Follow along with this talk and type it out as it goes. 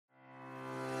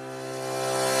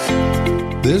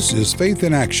This is Faith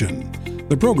in Action,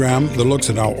 the program that looks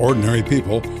at how ordinary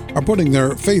people are putting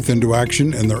their faith into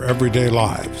action in their everyday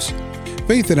lives.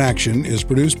 Faith in Action is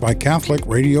produced by Catholic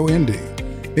Radio Indy.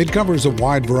 It covers a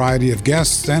wide variety of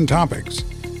guests and topics.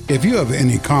 If you have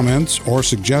any comments or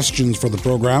suggestions for the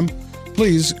program,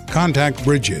 please contact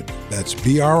Bridget, that's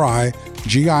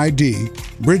B-R-I-G-I-D,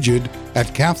 Bridget at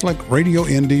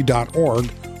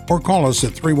CatholicRadioIndy.org, or call us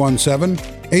at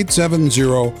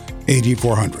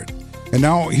 317-870-8400. And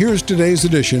now, here's today's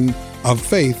edition of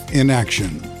Faith in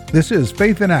Action. This is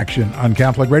Faith in Action on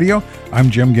Catholic Radio. I'm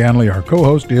Jim Ganley. Our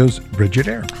co-host is Bridget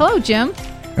Eyre. Hello, Jim.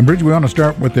 And Bridget, we want to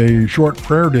start with a short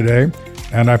prayer today.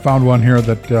 And I found one here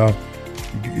that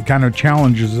kind of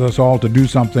challenges us all to do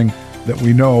something that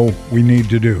we know we need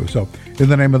to do. So, in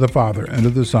the name of the Father, and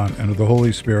of the Son, and of the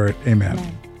Holy Spirit, amen.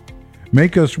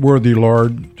 Make us worthy,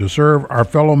 Lord, to serve our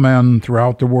fellow men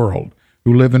throughout the world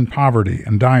who live in poverty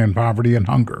and die in poverty and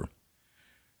hunger.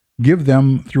 Give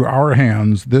them through our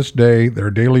hands this day their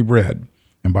daily bread,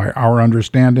 and by our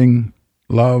understanding,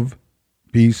 love,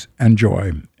 peace, and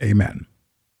joy. Amen.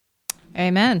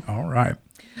 Amen. All right.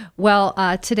 Well,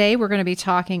 today we're going to be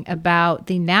talking about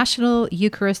the National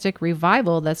Eucharistic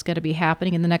Revival that's going to be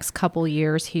happening in the next couple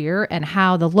years here and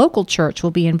how the local church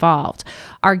will be involved.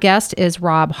 Our guest is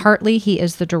Rob Hartley. He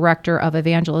is the Director of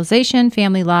Evangelization,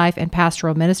 Family Life, and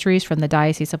Pastoral Ministries from the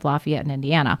Diocese of Lafayette in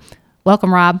Indiana.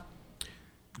 Welcome, Rob.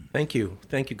 Thank you.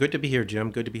 Good to be here,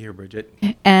 Jim. Good to be here, Bridget.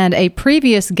 And a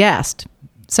previous guest.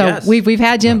 So yes. we've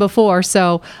had Jim before.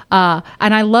 So and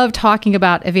I love talking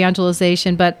about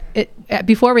evangelization. But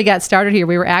before we got started here,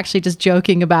 we were actually just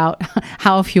joking about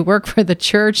how if you work for the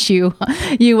church, you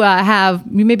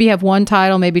maybe have one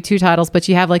title, maybe two titles, but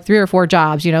you have like 3 or 4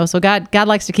 jobs. You know, so God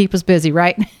likes to keep us busy,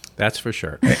 right? That's for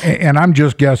sure. And I'm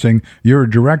just guessing you're a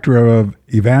Director of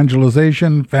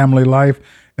Evangelization, Family Life,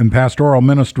 and Pastoral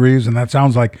Ministries, and that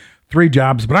sounds like 3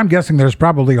 jobs. But I'm guessing there's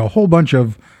probably a whole bunch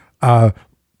of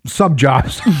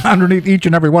sub-jobs underneath each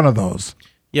and every one of those.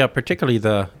 Yeah, particularly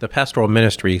the pastoral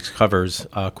ministry covers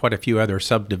quite a few other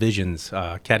subdivisions: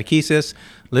 catechesis,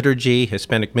 liturgy,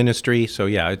 Hispanic ministry. So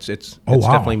yeah, it's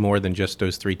definitely more than just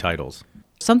those 3 titles.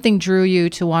 Something drew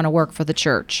you to want to work for the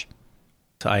church.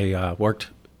 I worked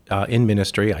in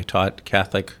ministry. I taught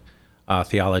Catholic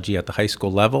theology at the high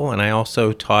school level, and I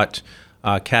also taught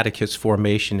catechist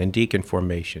formation and deacon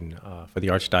formation for the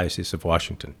Archdiocese of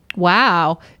Washington.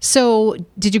 Wow. So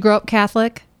did you grow up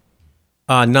Catholic?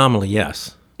 Nominally,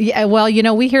 yes. Yeah, well, you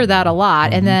know, we hear that a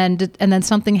lot. Mm-hmm. And then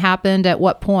something happened at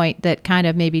what point that kind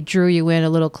of maybe drew you in a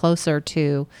little closer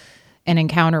to an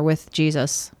encounter with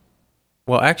Jesus?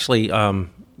 Well, actually,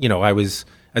 I was,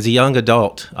 as a young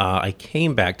adult, I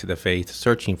came back to the faith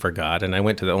searching for God, and I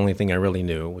went to the only thing I really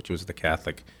knew, which was the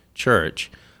Catholic Church.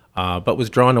 But was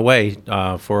drawn away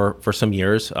for some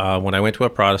years when I went to a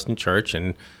Protestant church,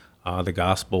 and the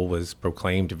gospel was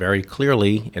proclaimed very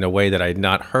clearly in a way that I had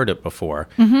not heard it before.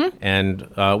 Mm-hmm. And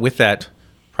with that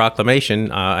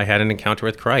proclamation, I had an encounter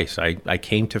with Christ. I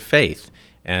came to faith,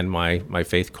 and my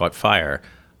faith caught fire.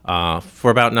 For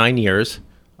about 9 years,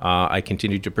 I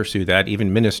continued to pursue that,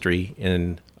 even ministry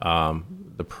in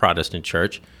the Protestant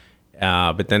church.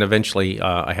 But then eventually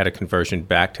I had a conversion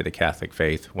back to the Catholic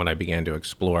faith when I began to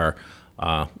explore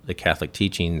the Catholic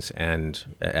teachings. And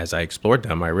as I explored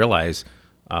them, I realized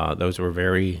those were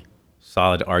very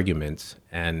solid arguments.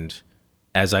 And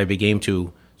as I began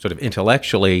to sort of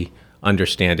intellectually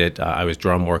understand it, I was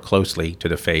drawn more closely to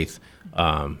the faith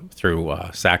through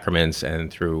sacraments and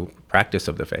through practice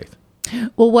of the faith.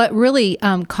 Well, what really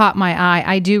caught my eye,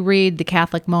 I do read the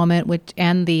Catholic Moment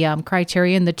and the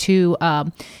Criterion, the 2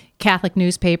 Catholic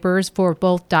newspapers for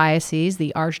both dioceses,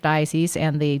 the Archdiocese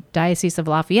and the Diocese of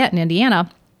Lafayette in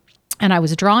Indiana. And I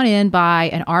was drawn in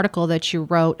by an article that you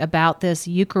wrote about this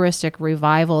Eucharistic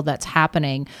revival that's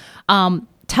happening.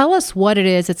 Tell us what it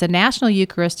is. It's a National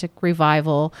Eucharistic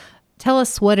Revival. Tell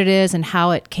us what it is and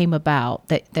how it came about,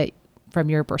 that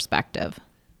from your perspective.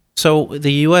 So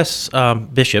the U.S.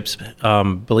 bishops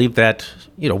believe that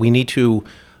we need to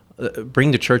bring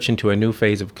the church into a new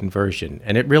phase of conversion,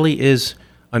 and it really is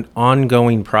an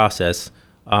ongoing process.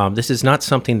 This is not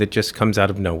something that just comes out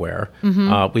of nowhere.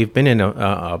 Mm-hmm. We've been in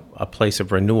a place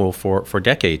of renewal for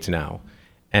decades now.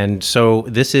 And so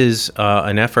this is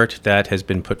an effort that has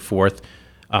been put forth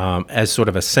as sort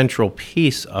of a central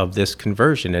piece of this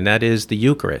conversion, and that is the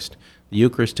Eucharist. The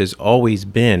Eucharist has always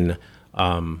been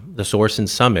the source and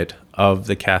summit of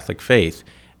the Catholic faith.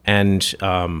 And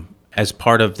as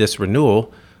part of this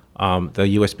renewal, the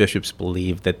U.S. bishops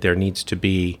believe that there needs to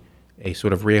be a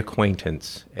sort of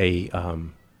reacquaintance, a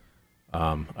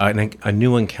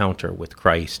new encounter with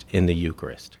Christ in the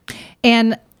Eucharist.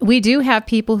 And we do have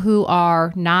people who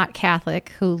are not Catholic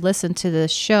who listen to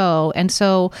this show. And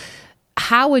so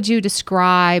how would you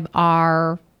describe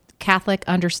our Catholic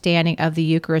understanding of the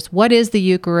Eucharist? What is the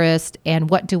Eucharist, and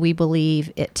what do we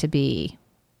believe it to be?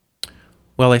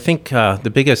 Well, I think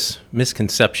the biggest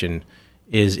misconception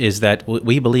is that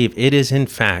we believe it is in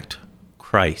fact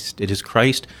Christ. It is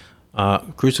Christ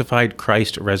crucified,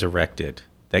 Christ resurrected,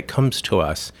 that comes to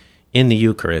us in the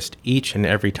Eucharist each and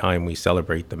every time we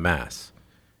celebrate the Mass.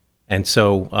 And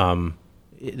so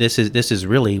this is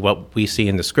really what we see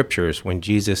in the Scriptures when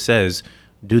Jesus says,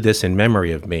 "Do this in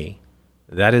memory of me."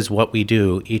 That is what we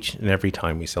do each and every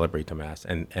time we celebrate the Mass,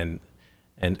 and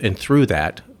through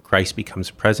that, Christ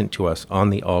becomes present to us on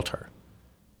the altar,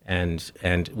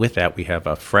 and with that, we have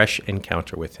a fresh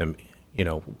encounter with Him,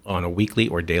 on a weekly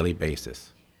or daily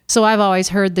basis. So I've always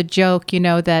heard the joke,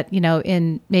 that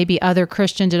in maybe other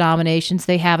Christian denominations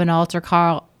they have an altar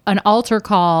call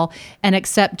and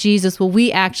accept Jesus. Well,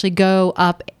 we actually go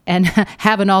up and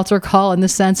have an altar call in the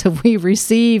sense of we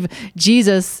receive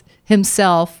Jesus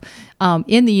Himself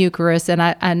in the Eucharist. And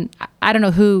I don't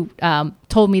know who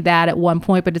told me that at one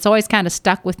point, but it's always kind of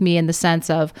stuck with me in the sense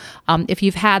of if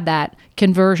you've had that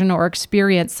conversion or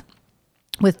experience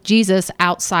with Jesus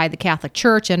outside the Catholic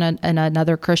Church and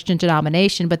another Christian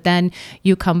denomination, but then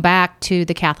you come back to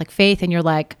the Catholic faith and you're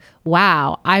like,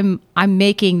 wow, I'm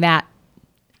making that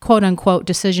quote unquote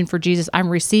decision for Jesus. I'm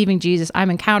receiving Jesus. I'm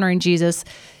encountering Jesus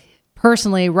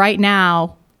personally right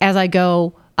now as I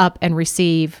go up and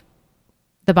receive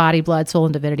the body, blood, soul,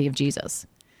 and divinity of Jesus.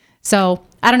 So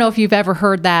I don't know if you've ever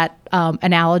heard that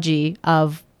analogy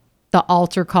of the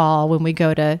altar call when we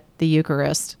go to the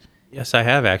Eucharist. Yes, I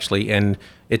have actually, and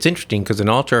it's interesting because an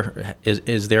altar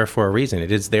is there for a reason.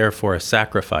 It is there for a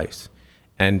sacrifice,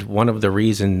 and one of the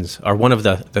reasons, or one of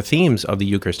the themes of the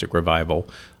Eucharistic revival,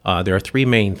 there are three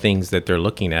main things that they're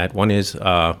looking at. One is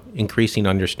increasing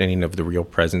understanding of the real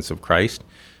presence of Christ.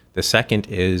 The second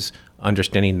is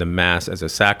understanding the Mass as a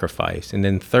sacrifice, and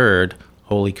then third,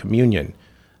 Holy Communion.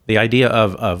 The idea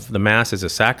of the Mass as a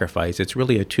sacrifice, it's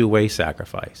really a two-way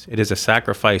sacrifice. It is a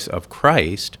sacrifice of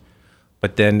Christ.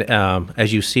 But then,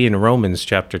 as you see in Romans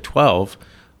chapter 12,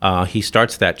 Paul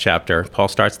starts that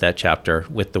chapter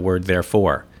with the word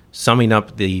therefore, summing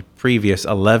up the previous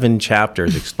 11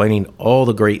 chapters, explaining all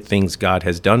the great things God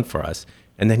has done for us.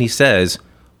 And then he says,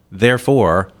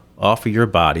 therefore, offer your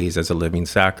bodies as a living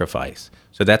sacrifice.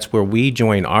 So that's where we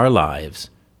join our lives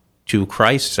to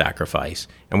Christ's sacrifice,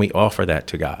 and we offer that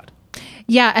to God.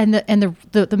 Yeah, and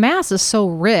the Mass is so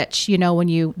rich,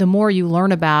 when the more you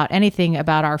learn about anything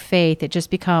about our faith, it just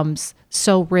becomes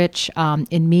so rich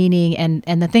in meaning,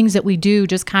 and the things that we do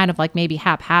just kind of like maybe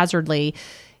haphazardly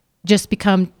just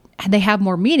they have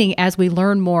more meaning as we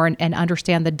learn more and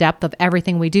understand the depth of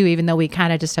everything we do, even though we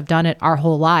kind of just have done it our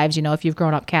whole lives, if you've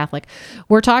grown up Catholic.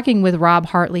 We're talking with Rob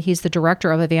Hartley. He's the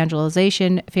Director of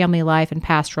Evangelization, Family Life, and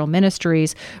Pastoral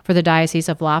Ministries for the Diocese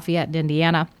of Lafayette in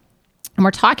Indiana. And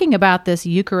we're talking about this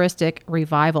Eucharistic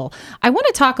revival. I want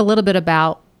to talk a little bit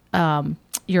about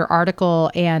your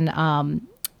article and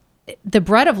the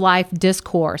bread of life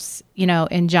discourse,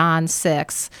 in John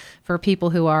 6, for people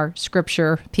who are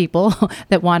scripture people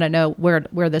that want to know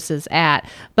where this is at.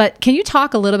 But can you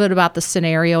talk a little bit about the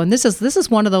scenario? And this is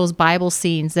one of those Bible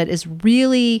scenes that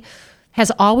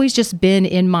has always just been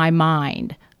in my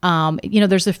mind.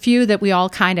 There's a few that we all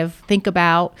kind of think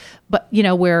about, but,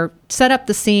 where set up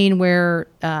the scene where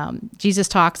Jesus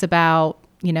talks about,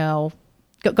 go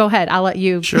ahead. I'll let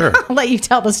you, Sure. I'll let you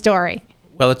tell the story.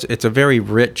 Well, it's a very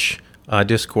rich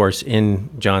discourse in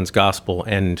John's gospel,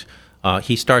 and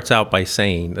he starts out by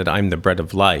saying that I'm the bread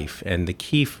of life, and the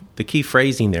key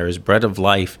phrasing there is bread of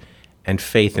life and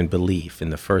faith and belief in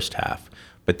the first half.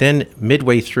 But then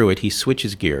midway through it, he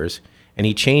switches gears, and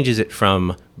he changes it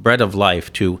from bread of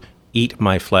life to eat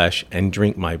my flesh and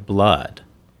drink my blood.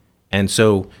 And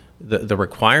so the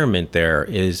requirement there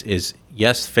is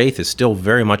yes, faith is still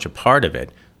very much a part of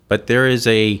it, but there is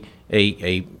a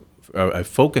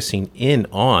focusing in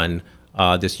on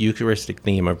this Eucharistic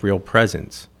theme of real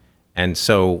presence. And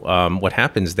so what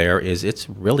happens there is it's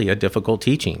really a difficult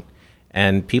teaching.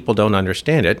 And people don't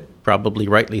understand it, probably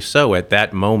rightly so, at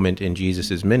that moment in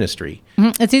Jesus' ministry.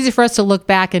 Mm-hmm. It's easy for us to look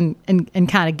back and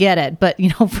kind of get it. But,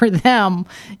 for them,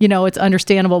 it's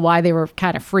understandable why they were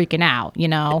kind of freaking out,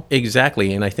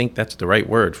 Exactly. And I think that's the right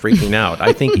word, freaking out.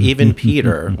 I think even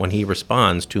Peter, when he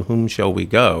responds, to whom shall we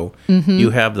go? Mm-hmm. You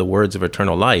have the words of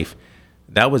eternal life.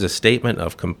 That was a statement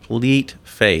of complete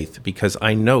faith, because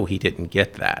I know he didn't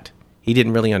get that. He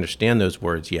didn't really understand those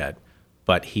words yet.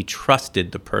 But he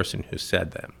trusted the person who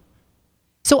said them.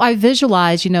 So I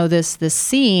visualize, this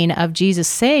scene of Jesus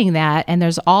saying that, and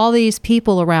there's all these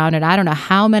people around it. I don't know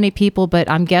how many people, but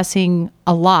I'm guessing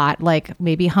a lot, like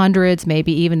maybe hundreds,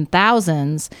 maybe even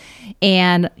thousands.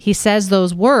 And he says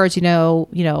those words,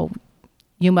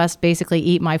 you must basically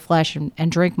eat my flesh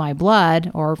and drink my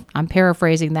blood, or I'm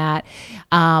paraphrasing that,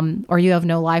 or you have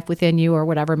no life within you, or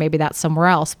whatever. Maybe that's somewhere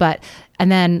else.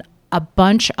 And then a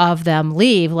bunch of them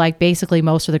leave, like basically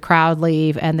most of the crowd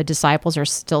leave, and the disciples are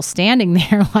still standing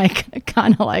there,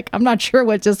 kind of like, I'm not sure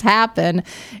what just happened.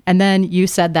 And then you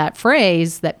said that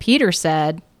phrase that Peter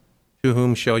said, "To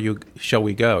whom shall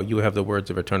we go? You have the words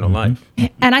of eternal life."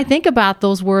 And I think about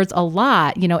those words a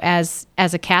lot, as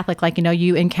a Catholic,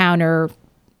 you encounter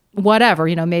whatever,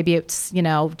 maybe it's,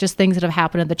 just things that have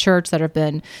happened in the church that have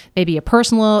been maybe a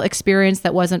personal experience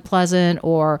that wasn't pleasant,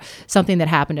 or something that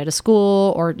happened at a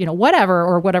school, or,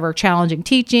 whatever challenging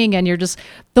teaching. And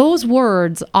those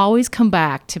words always come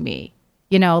back to me,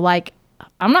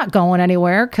 I'm not going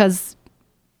anywhere, because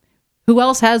who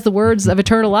else has the words of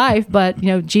eternal life but,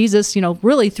 Jesus,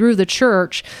 really through the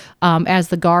church as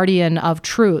the guardian of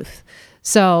truth.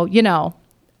 So, Yeah,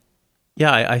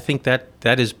 I think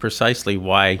that is precisely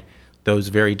why those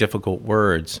very difficult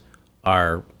words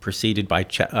are preceded by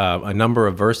a number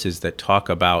of verses that talk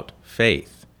about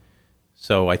faith.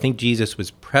 So I think Jesus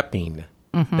was prepping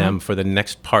them for the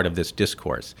next part of this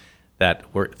discourse, that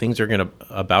things are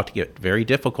about to get very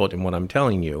difficult in what I'm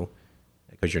telling you,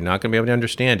 because you're not going to be able to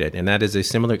understand it. And that is a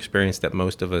similar experience that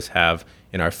most of us have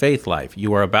in our faith life.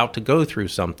 You are about to go through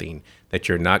something that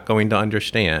you're not going to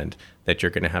understand, that you're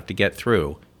going to have to get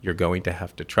through. You're going to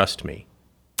have to trust me.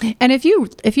 And if you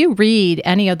read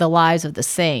any of the lives of the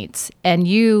saints, and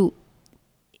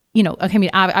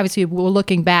obviously we're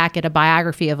looking back at a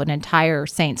biography of an entire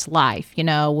saint's life,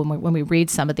 when we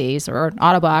read some of these, or an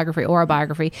autobiography or a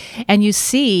biography, and you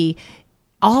see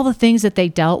all the things that they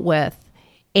dealt with,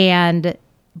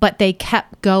 but they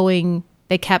kept going.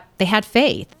 They had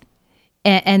faith,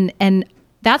 and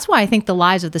that's why I think the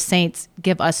lives of the saints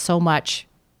give us so much,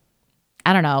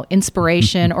 I don't know,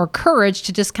 inspiration or courage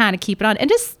to just kind of keep it on. And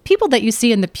just people that you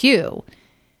see in the pew,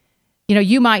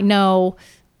 you might know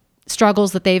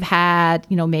struggles that they've had,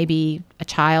 maybe a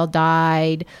child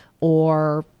died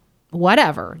or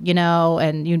whatever,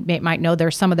 and you might know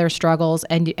there's some of their struggles,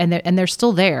 and they're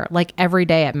still there, like every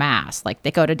day at Mass, like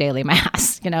they go to daily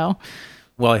Mass,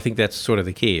 Well, I think that's sort of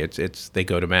the key. It's they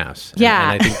go to Mass.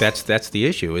 Yeah. And I think that's the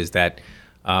issue, is that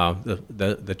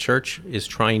the church is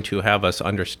trying to have us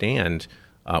understand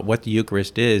what the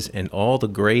Eucharist is, and all the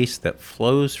grace that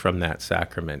flows from that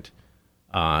sacrament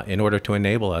in order to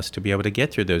enable us to be able to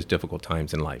get through those difficult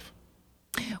times in life.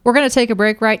 We're going to take a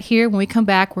break right here. When we come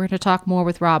back, we're going to talk more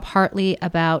with Rob Hartley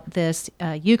about this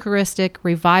Eucharistic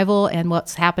revival and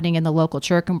what's happening in the local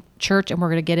church, and we're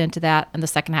going to get into that in the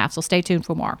second half. So stay tuned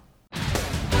for more.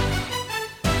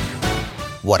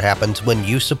 What happens when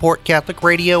you support Catholic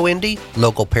Radio Indy?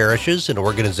 Local parishes and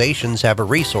organizations have a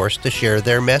resource to share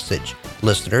their message.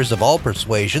 Listeners of all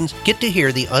persuasions get to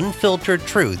hear the unfiltered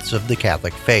truths of the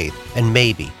Catholic faith, and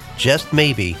maybe, just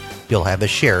maybe, you'll have a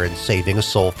share in saving a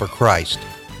soul for Christ.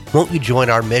 Won't you join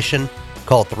our mission?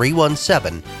 Call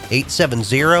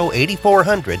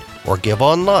 317-870-8400 or give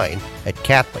online at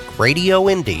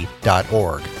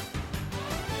CatholicRadioIndy.org.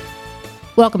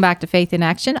 Welcome back to Faith in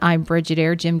Action. I'm Bridget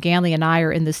Eyre. Jim Ganley and I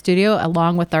are in the studio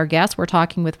along with our guests. We're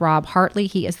talking with Rob Hartley.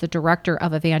 He is the Director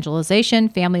of Evangelization,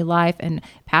 Family Life, and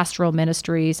Pastoral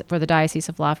Ministries for the Diocese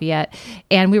of Lafayette.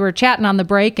 And we were chatting on the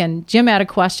break, and Jim had a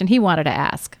question he wanted to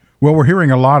ask. Well, we're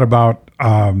hearing a lot about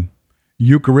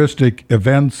Eucharistic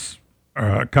events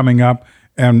coming up,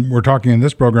 and we're talking in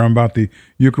this program about the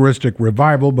Eucharistic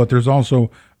revival, but there's also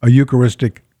a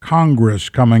Eucharistic Congress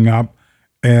coming up.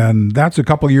 And that's a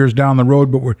couple of years down the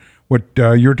road, but what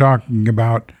you're talking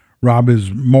about, Rob, is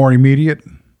more immediate?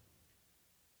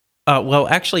 Well,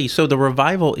 actually, so the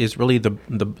revival is really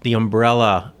the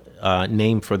umbrella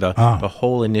name for the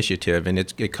whole initiative, and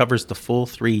it covers the full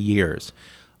 3 years.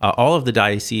 All of the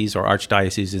dioceses or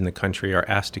archdioceses in the country are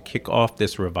asked to kick off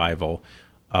this revival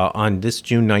on this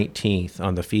June 19th,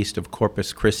 on the Feast of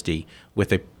Corpus Christi,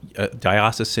 with a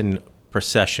diocesan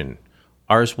procession.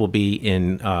 Ours will be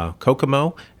in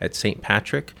Kokomo at St.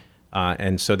 Patrick,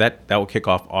 and so that will kick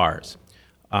off ours.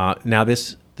 Now,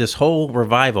 this whole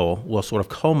revival will sort of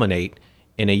culminate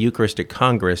in a Eucharistic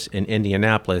Congress in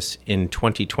Indianapolis in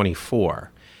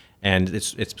 2024, and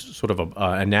it's sort of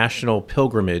a national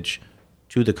pilgrimage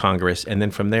to the Congress, and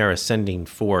then from there a sending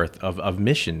forth of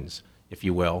missions, if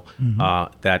you will,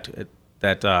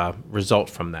 that result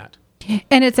from that.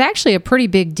 And it's actually a pretty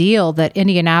big deal that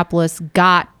Indianapolis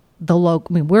got the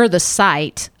local. I mean, we're the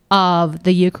site of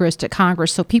the Eucharistic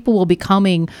Congress. So people will be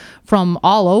coming from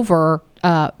all over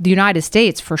the United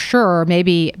States for sure,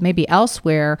 maybe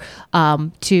elsewhere,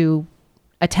 to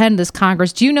attend this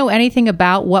Congress. Do you know anything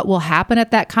about what will happen at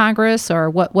that Congress or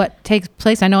what takes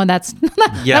place? I know that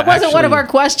wasn't one of our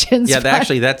questions. Yeah,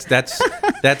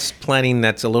 that's planning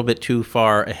that's a little bit too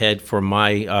far ahead for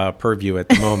my purview at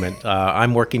the moment.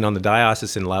 I'm working on the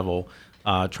diocesan level,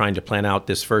 trying to plan out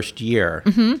this first year.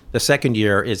 Mm-hmm. The second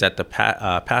year is at the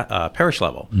parish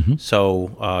level. Mm-hmm.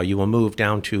 So you will move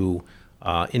down to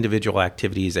individual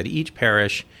activities at each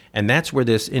parish, and that's where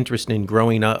this interest in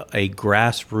growing a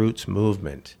grassroots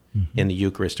movement in the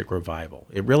Eucharistic revival.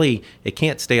 It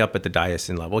can't stay up at the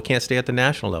diocesan level. It can't stay at the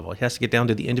national level. It has to get down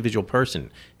to the individual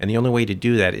person, and the only way to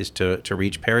do that is to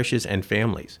reach parishes and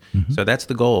families. Mm-hmm. So that's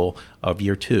the goal of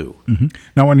year 2. Mm-hmm.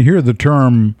 Now, when you hear the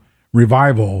term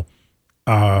revival,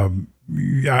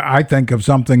 I think of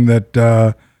something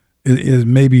that is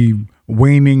maybe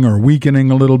waning or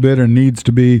weakening a little bit and needs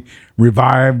to be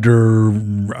revived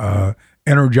or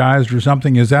energized or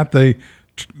something. Is that the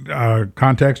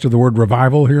context of the word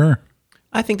revival here?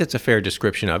 I think that's a fair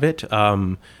description of it.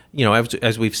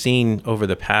 As we've seen over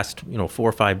the past 4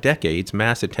 or 5 decades,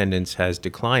 mass attendance has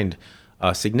declined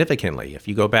significantly. If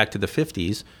you go back to the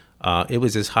 50s, it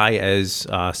was as high as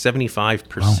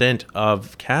 75%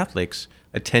 of Catholics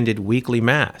attended weekly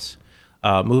mass.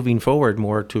 Moving forward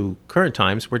more to current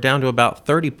times, we're down to about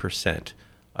 30%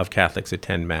 of Catholics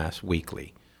attend Mass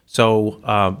weekly.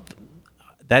 So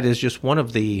that is just one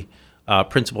of the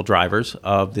principal drivers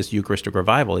of this Eucharistic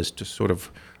revival, is to sort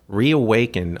of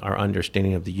reawaken our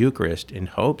understanding of the Eucharist in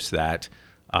hopes that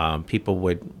people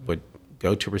would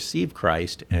go to receive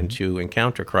Christ and to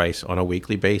encounter Christ on a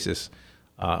weekly basis,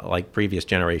 like previous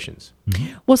generations.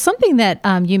 Mm-hmm. Well, something that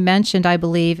you mentioned, I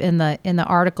believe, in the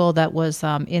article that was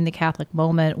in the Catholic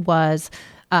Moment was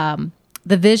the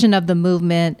vision of the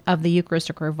movement of the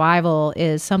Eucharistic revival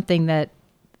is something that,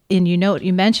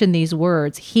 you mentioned these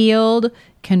words: healed,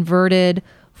 converted,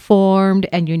 formed,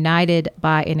 and united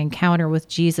by an encounter with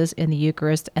Jesus in the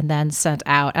Eucharist, and then sent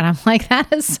out. And I'm like,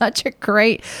 that is such a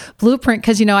great blueprint,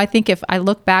 because, I think if I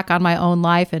look back on my own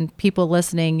life, and people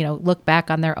listening, look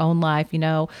back on their own life,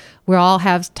 we all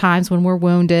have times when we're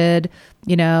wounded,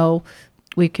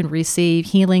 we can receive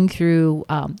healing through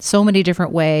so many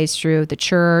different ways, through the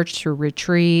church, through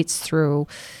retreats, through,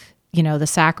 the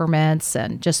sacraments,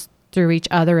 and just through each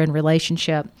other in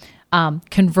relationship.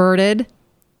 Converted.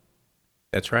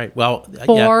 That's right. Well,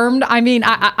 formed. Yeah. I mean,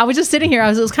 I was just sitting here.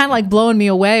 It was kind of like blowing me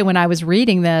away when I was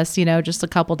reading this, just a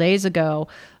couple days ago.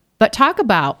 But talk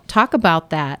about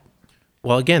that.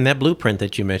 Well, again, that blueprint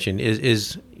that you mentioned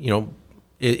is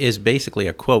basically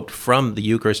a quote from the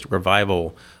Eucharistic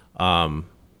revival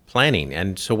planning.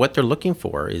 And so what they're looking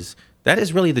for is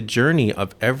really the journey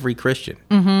of every Christian.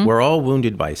 Mm-hmm. We're all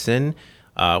wounded by sin.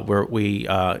 We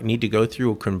need to go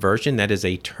through a conversion that is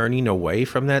a turning away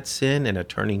from that sin and a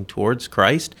turning towards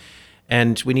Christ.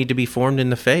 And we need to be formed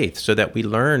in the faith so that we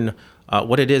learn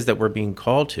what it is that we're being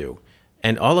called to.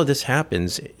 And all of this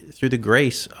happens through the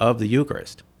grace of the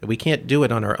Eucharist. We can't do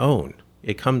it on our own.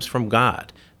 It comes from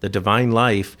God, the divine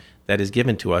life that is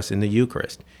given to us in the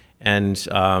Eucharist. And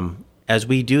as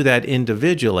we do that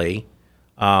individually,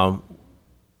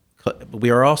 we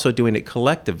are also doing it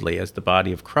collectively as the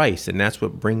body of Christ, and that's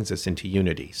what brings us into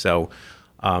unity. So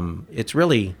it's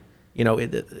really,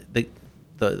 the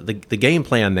game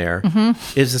plan there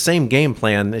is the same game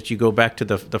plan that you go back to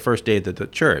the first day of the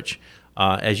church.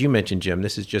 As you mentioned, Jim,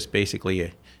 this is just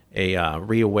basically a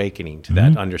reawakening to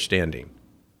that understanding.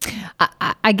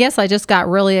 I guess I just got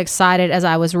really excited as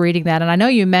I was reading that. And I know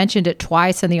you mentioned it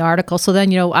twice in the article. So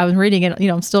then, I was reading it,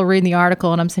 I'm still reading the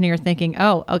article, and I'm sitting here thinking,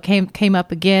 came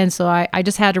up again. So I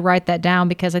just had to write that down,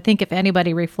 because I think if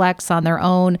anybody reflects on their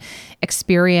own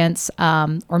experience,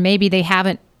 or maybe they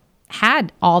haven't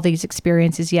had all these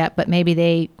experiences yet, but maybe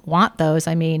they want those.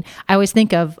 I mean, I always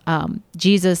think of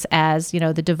Jesus as,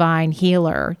 the divine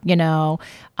healer,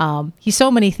 he's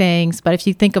so many things, but if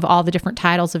you think of all the different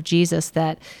titles of Jesus,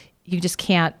 that you just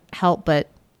can't help but,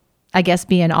 I guess,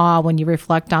 be in awe when you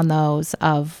reflect on those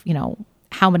of,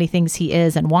 how many things he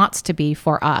is and wants to be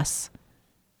for us.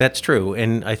 That's true.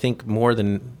 And I think more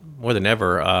than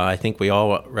ever, I think we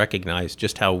all recognize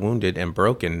just how wounded and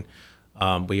broken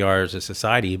we are as a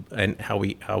society, and how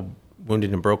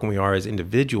wounded and broken we are as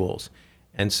individuals.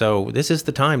 And so this is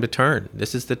the time to turn.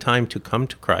 This is the time to come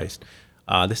to Christ.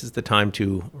 This is the time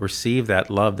to receive that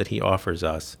love that he offers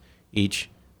us each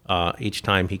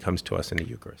time he comes to us in the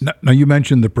Eucharist. Now you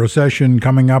mentioned the procession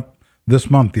coming up this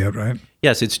month yet, right?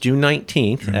 Yes, it's June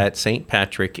 19th at St.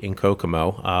 Patrick in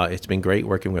Kokomo. It's been great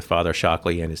working with Father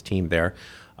Shockley and his team there.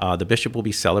 The bishop will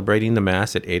be celebrating the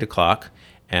Mass at 8 o'clock,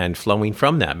 and flowing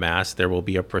from that Mass, there will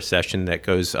be a procession that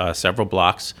goes several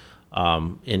blocks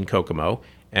in Kokomo,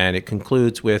 and it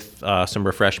concludes with some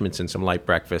refreshments and some light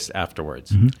breakfast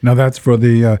afterwards. Now that's for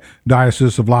the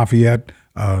Diocese of Lafayette.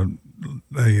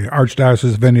 The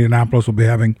Archdiocese of Indianapolis will be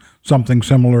having something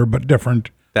similar but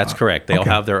different. That's correct. They'll okay.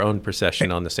 have their own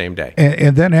procession on the same day.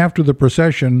 And then after the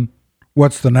procession,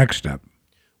 what's the next step?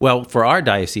 Well, for our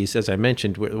diocese, as I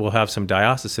mentioned, we'll have some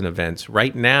diocesan events.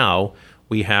 Right now,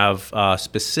 we have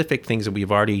specific things that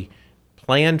we've already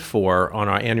planned for on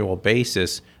our annual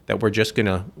basis that we're just going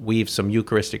to weave some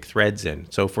Eucharistic threads in.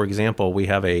 So, for example, we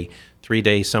have a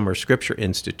 3-day Summer Scripture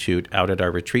Institute out at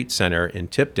our retreat center in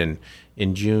Tipton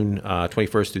in June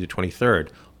 21st through the 23rd.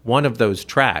 One of those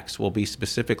tracks will be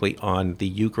specifically on the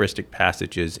Eucharistic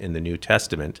passages in the New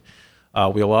Testament.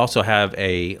 We'll also have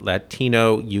a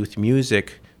Latino Youth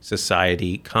Music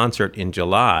Society concert in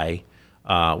July,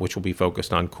 which will be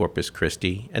focused on Corpus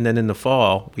Christi. And then in the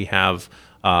fall, we have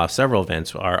several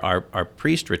events. Our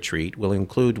priest retreat will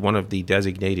include one of the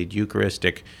designated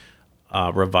Eucharistic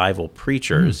revival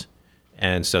preachers.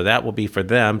 And so that will be for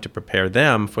them to prepare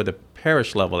them for the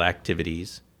parish level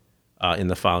activities in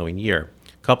the following year.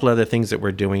 A couple other things that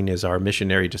we're doing is our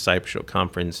Missionary Discipleship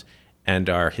Conference and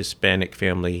our Hispanic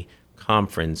Family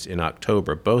Conference in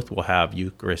October. Both will have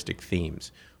Eucharistic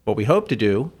themes. What we hope to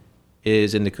do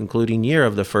is in the concluding year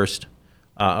of the first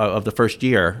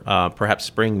year, perhaps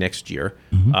spring next year,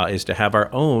 is to have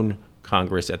our own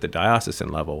Congress at the diocesan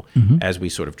level as we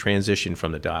sort of transition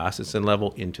from the diocesan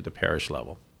level into the parish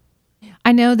level.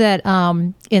 I know that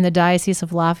in the Diocese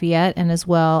of Lafayette and as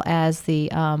well as the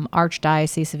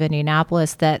Archdiocese of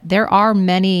Indianapolis, that there are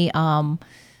many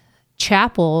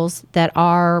chapels that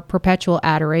are perpetual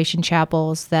adoration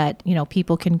chapels that, you know,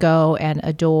 people can go and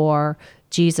adore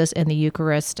Jesus in the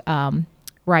Eucharist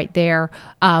right there.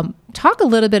 Talk a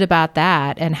little bit about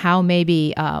that and how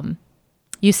maybe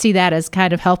you see that as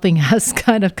kind of helping us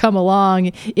kind of come along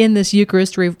in this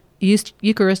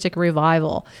Eucharistic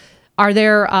revival. Are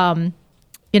there,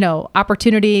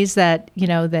 opportunities that,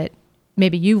 that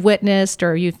maybe you've witnessed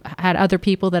or you've had other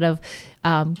people that have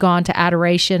gone to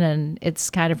adoration and it's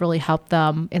kind of really helped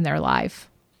them in their life?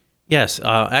 Yes,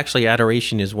 actually,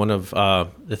 adoration is one of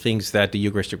the things that the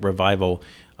Eucharistic Revival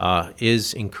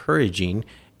is encouraging,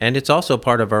 and it's also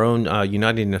part of our own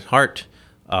Uniting in Heart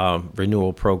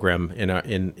renewal program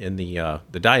in the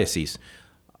diocese.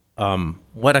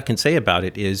 What I can say about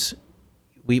it is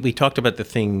we talked about the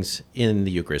things in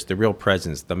the Eucharist, the real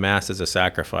presence, the Mass as a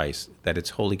sacrifice, that it's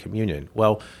Holy Communion.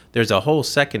 Well, there's a whole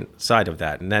second side of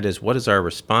that, and that is what is our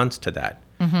response to that?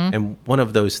 And one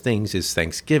of those things is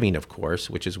thanksgiving, of course,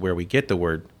 which is where we get the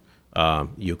word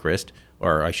Eucharist,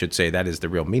 or I should say that is the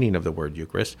real meaning of the word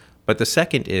Eucharist. But the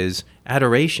second is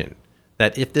adoration,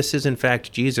 that if this is in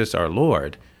fact Jesus our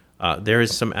Lord, there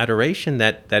is some adoration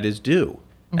that is due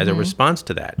as a response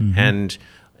to that. And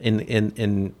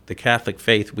in the Catholic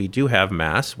faith, we do have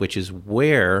Mass, which is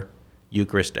where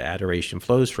Eucharist adoration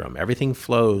flows from. Everything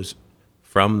flows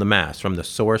from the Mass, from the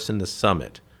source and the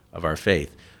summit of our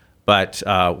faith. But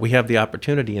we have the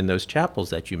opportunity in those chapels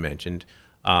that you mentioned.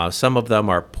 Some of them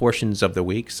are portions of the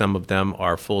week. Some of them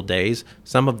are full days.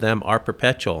 Some of them are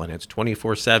perpetual, and it's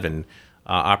 24/7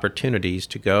 opportunities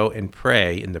to go and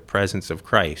pray in the presence of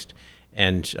Christ.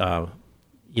 And,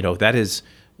 that is,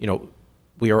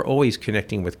 we are always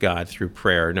connecting with God through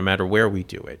prayer, no matter where we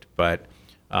do it. But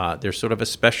there's sort of a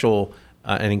special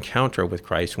an encounter with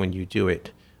Christ when you do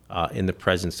it in the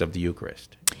presence of the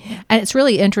Eucharist. And it's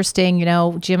really interesting,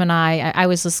 Jim and I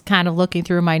was just kind of looking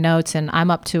through my notes, and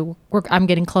I'm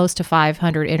getting close to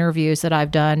 500 interviews that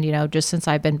I've done, just since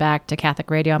I've been back to Catholic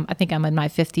Radio. I think I'm in my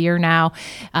 5th year now,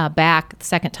 back the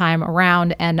second time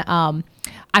around. And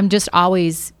I'm just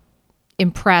always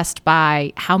impressed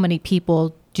by how many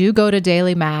people do go to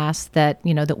daily Mass that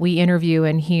we interview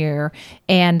and hear,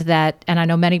 and I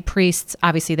know many priests,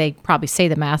 obviously they probably say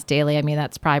the Mass daily. I mean,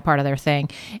 that's probably part of their thing,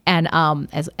 and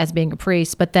as being a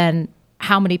priest. But then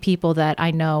how many people that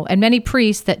I know, and many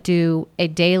priests that do a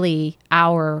daily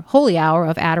holy hour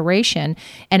of adoration,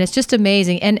 and it's just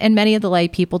amazing. And many of the lay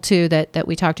people too that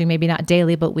we talk to, maybe not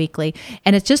daily but weekly,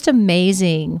 and it's just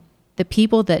amazing the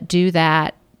people that do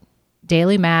that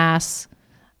daily Mass,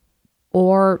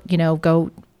 or,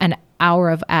 go an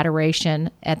hour of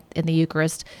adoration in the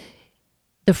Eucharist,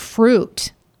 the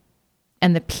fruit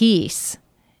and the peace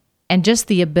and just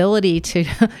the ability to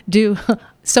do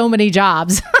so many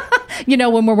jobs,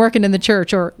 when we're working in the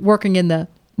church or working in the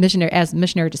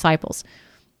missionary disciples.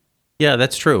 Yeah,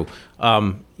 that's true.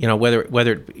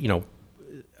 Whether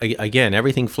again,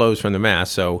 everything flows from the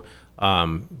Mass. So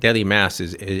daily mass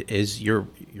is your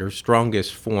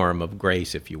strongest form of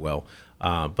grace, if you will.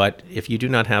 But if you do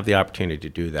not have the opportunity to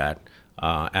do that,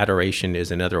 adoration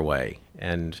is another way.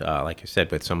 And like I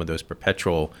said, with some of those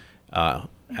perpetual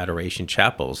adoration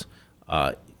chapels,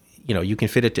 you can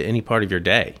fit it to any part of your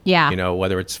day. Yeah.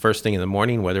 Whether it's first thing in the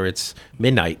morning, whether it's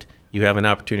midnight, you have an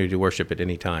opportunity to worship at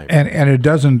any time. And it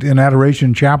doesn't, in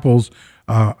adoration chapels,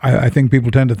 I think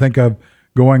people tend to think of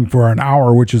going for an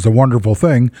hour, which is a wonderful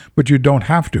thing, but you don't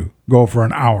have to go for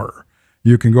an hour.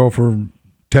 You can go for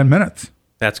 10 minutes.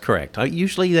 That's correct.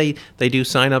 Usually they do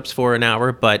sign-ups for an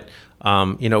hour, but,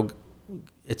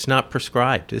 it's not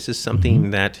prescribed. This is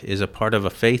something that is a part of a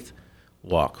faith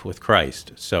walk with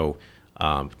Christ. So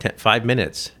 5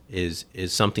 minutes is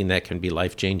something that can be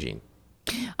life-changing.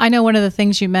 I know one of the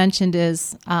things you mentioned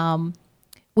is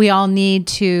we all need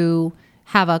to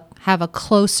have a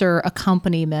closer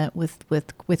accompaniment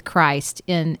with Christ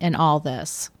in all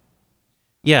this.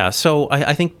 Yeah, so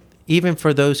I think even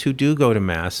for those who do go to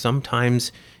Mass,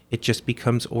 sometimes it just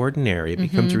becomes ordinary. It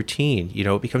becomes routine.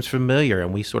 It becomes familiar,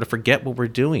 and we sort of forget what we're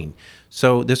doing.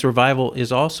 So this revival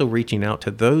is also reaching out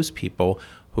to those people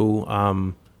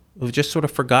who've just sort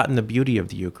of forgotten the beauty of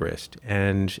the Eucharist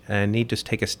and need to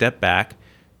take a step back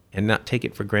and not take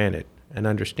it for granted and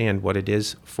understand what it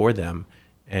is for them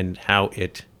and how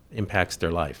it impacts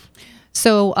their life.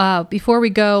 So before we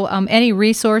go, any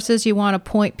resources you want to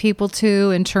point people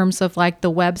to in terms of like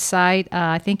the website?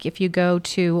 I think if you go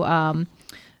to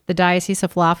the Diocese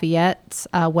of Lafayette's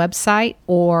website,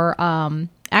 or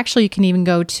actually you can even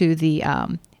go to the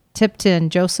Tipton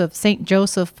St.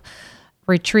 Joseph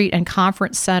Retreat and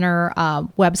Conference Center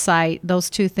website. Those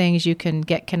two things, you can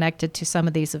get connected to some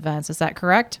of these events. Is that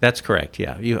correct? That's correct,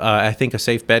 yeah. I think a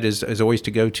safe bet is always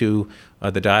to go to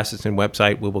the diocesan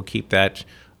website. We will keep that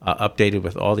updated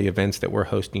with all the events that we're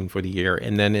hosting for the year.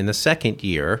 And then in the second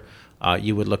year,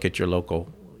 you would look at your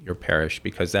parish,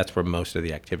 because that's where most of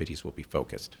the activities will be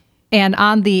focused. And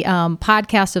on the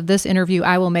podcast of this interview,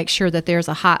 I will make sure that there's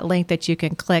a hot link that you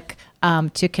can click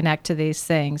to connect to these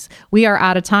things. We are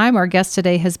out of time. Our guest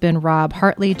today has been Rob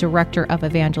Hartley, Director of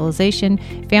Evangelization,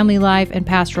 Family Life, and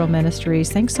Pastoral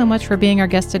Ministries. Thanks so much for being our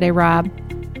guest today, Rob.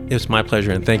 It's my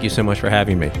pleasure, and thank you so much for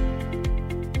having me.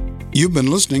 You've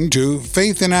been listening to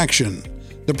Faith in Action,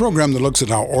 the program that looks at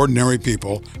how ordinary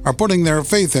people are putting their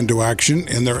faith into action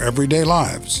in their everyday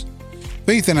lives.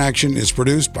 Faith in Action is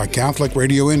produced by Catholic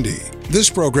Radio Indy. This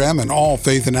program and all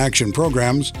Faith in Action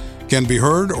programs can be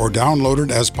heard or downloaded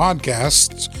as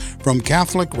podcasts from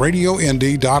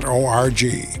CatholicRadioIndy.org.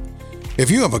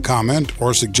 If you have a comment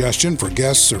or suggestion for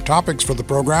guests or topics for the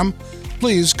program,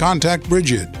 please contact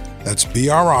Brigid. That's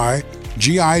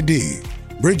BRIGID.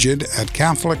 Brigid at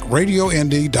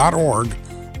CatholicRadioIndy.org,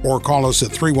 or call us at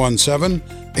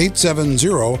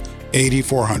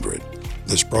 317-870-8400.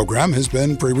 This program has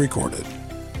been pre-recorded.